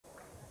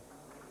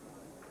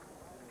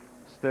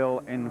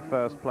still in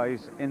first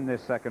place in this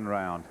second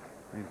round.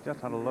 He's just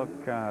had a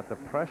look at the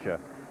pressure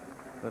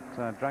that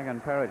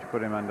Dragan Perić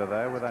put him under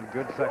there with that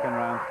good second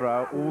round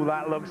throw. Ooh,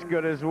 that looks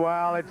good as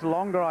well. It's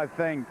longer, I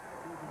think.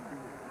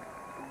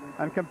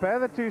 And compare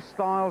the two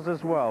styles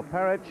as well.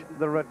 Perić,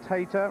 the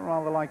rotator,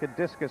 rather like a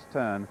discus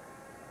turn.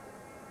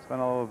 Sven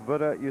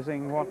Buda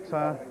using what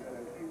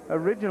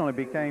originally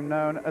became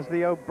known as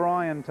the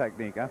O'Brien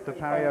technique, after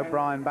Harry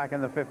O'Brien back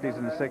in the 50s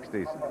and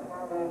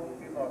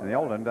 60s. In the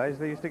olden days,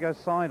 they used to go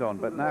side-on,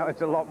 but now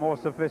it's a lot more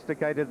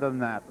sophisticated than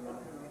that.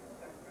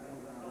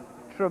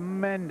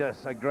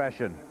 Tremendous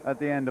aggression at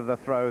the end of the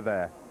throw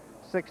there.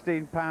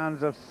 16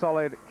 pounds of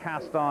solid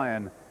cast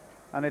iron,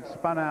 and it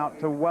spun out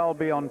to well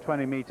beyond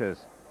 20 meters.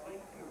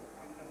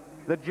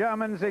 The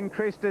Germans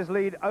increased his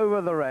lead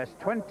over the rest,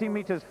 20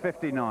 meters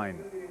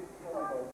 59.